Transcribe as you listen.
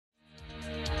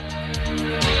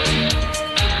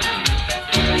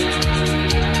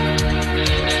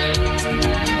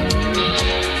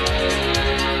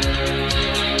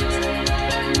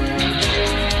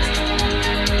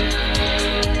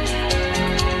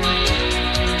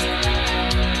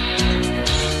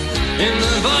in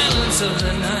the violence of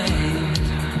the night,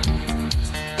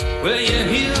 where you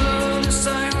hear the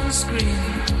siren scream.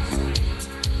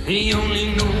 He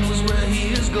only knows where he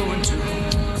is going to.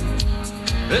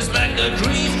 It's like a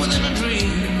dream within a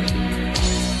dream.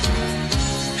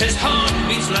 His heart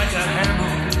beats like a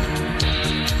hammer,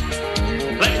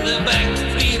 like the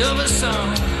backbeat of a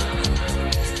song,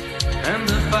 and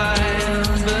the fire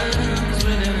burns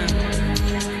within him,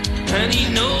 and he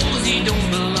knows he don't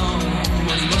belong,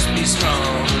 but he must be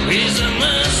strong. He's a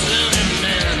mercenary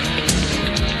man,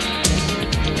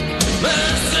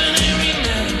 mercenary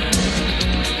man,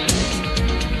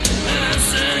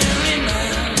 mercenary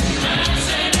man,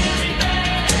 mercenary man.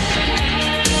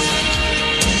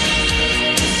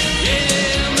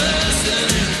 Yeah,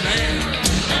 mercenary man,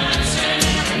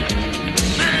 mercenary,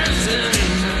 mercenary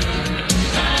man,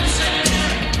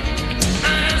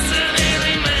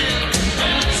 mercenary man,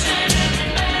 mercenary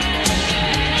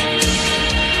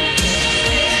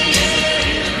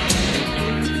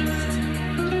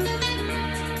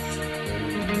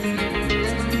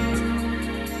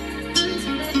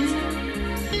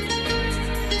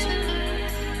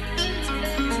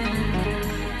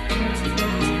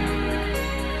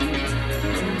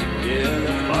yeah,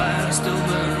 the fire still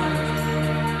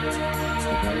burns,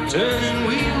 turning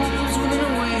wheels within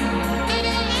a wheel.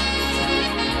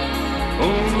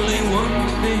 Only one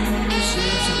thing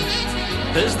certain,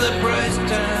 there's the price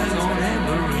tag on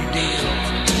every deal.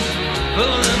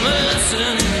 For the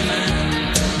mercenary